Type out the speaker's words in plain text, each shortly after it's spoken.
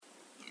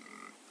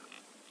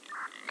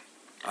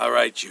All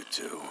right, you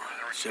two.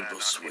 Simple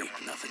sweep,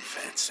 nothing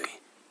fancy.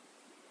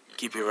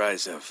 Keep your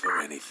eyes out for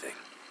anything.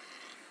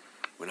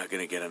 We're not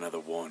gonna get another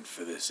warrant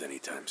for this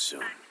anytime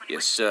soon.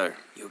 Yes, sir.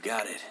 You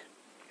got it.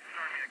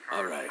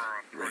 All right,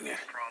 ring it.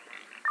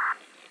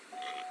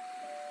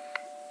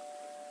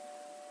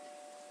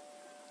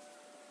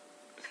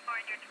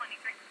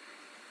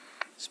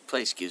 This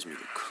place gives me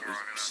the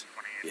creeps.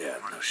 Yeah,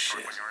 no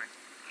shit.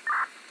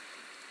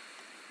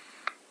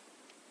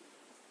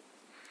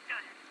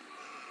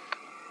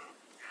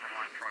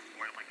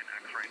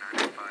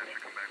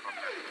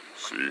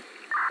 See?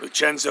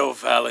 Vincenzo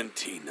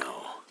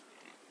Valentino.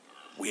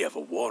 We have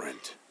a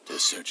warrant to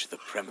search the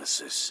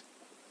premises.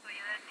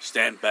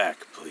 Stand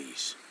back,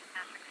 please.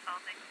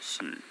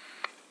 See?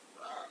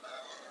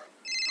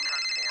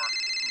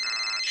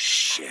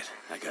 Shit,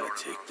 I gotta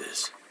take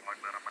this.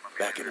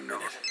 Back in a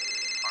minute.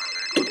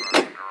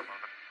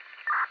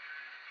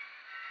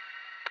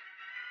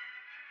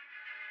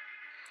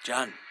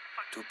 John,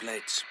 2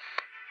 plates.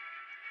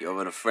 You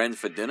having a friend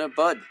for dinner,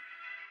 bud?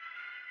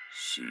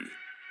 Si,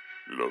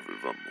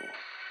 lovevamo.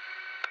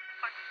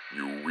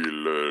 You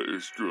will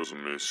excuse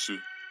me, si?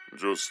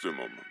 Just a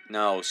moment.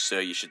 No,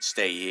 sir, you should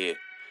stay here.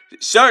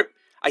 Sir,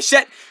 I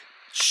said...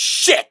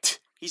 Shit!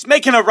 He's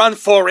making a run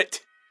for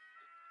it.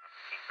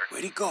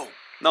 Where'd he go?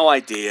 No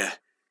idea.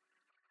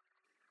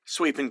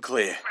 Sweep and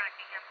clear.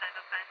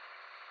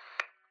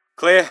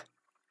 Clear?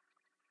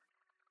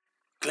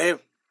 Clear?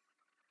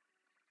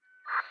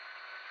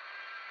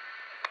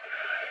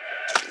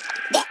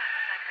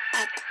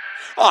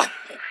 Oh,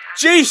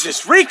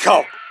 Jesus,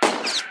 Rico!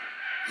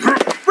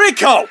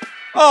 Rico!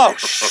 Oh,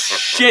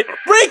 shit,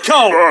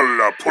 Rico!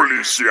 Balla,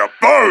 policia,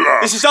 balla!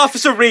 This is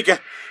Officer Riga.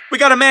 We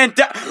got a man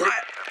down.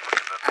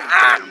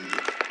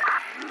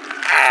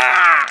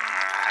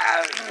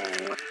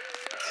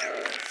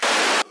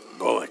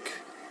 Bullock.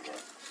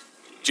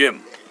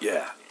 Jim,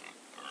 yeah.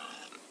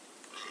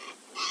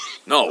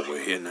 No,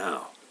 we're here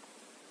now.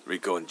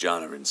 Rico and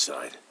John are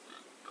inside.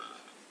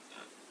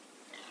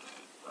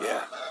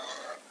 Yeah.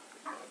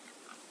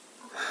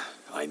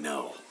 I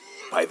know.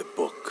 By the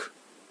book.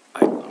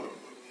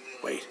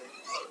 Wait.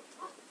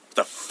 What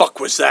the fuck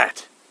was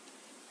that?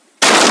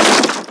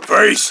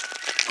 Freeze!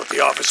 Put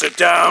the officer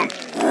down!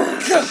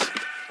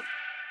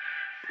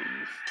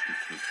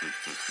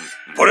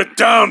 Put it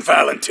down,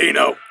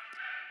 Valentino!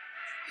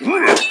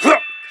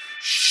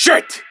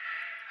 Shit!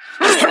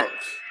 You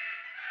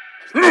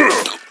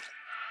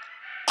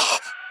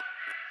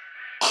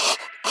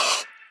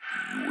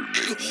will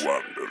make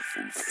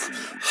wonderful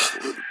food for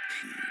the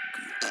people.